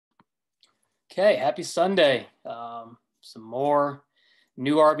Okay, happy Sunday. Some more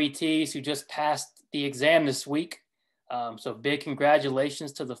new RBTs who just passed the exam this week. So big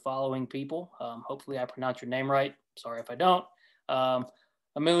congratulations to the following people. Hopefully I pronounce your name right. Sorry if I don't.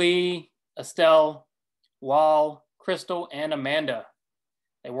 Amelie, Estelle, Wall, Crystal, and Amanda.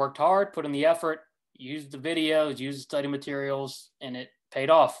 They worked hard, put in the effort, used the videos, used the study materials, and it paid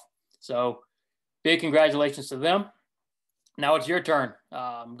off. So big congratulations to them. Now it's your turn.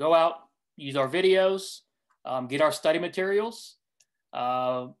 Go out, use our videos, get our study materials.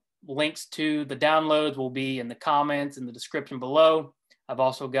 Links to the downloads will be in the comments in the description below. I've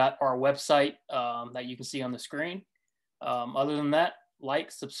also got our website that you can see on the screen. Other than that,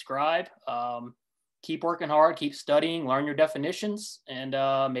 like, subscribe, keep working hard, keep studying, learn your definitions, and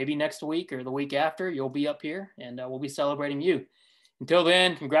maybe next week or the week after, you'll be up here and we'll be celebrating you. Until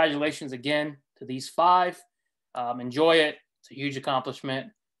then, congratulations again to these 5. Enjoy it. It's a huge accomplishment.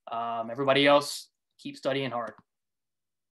 Everybody else, keep studying hard.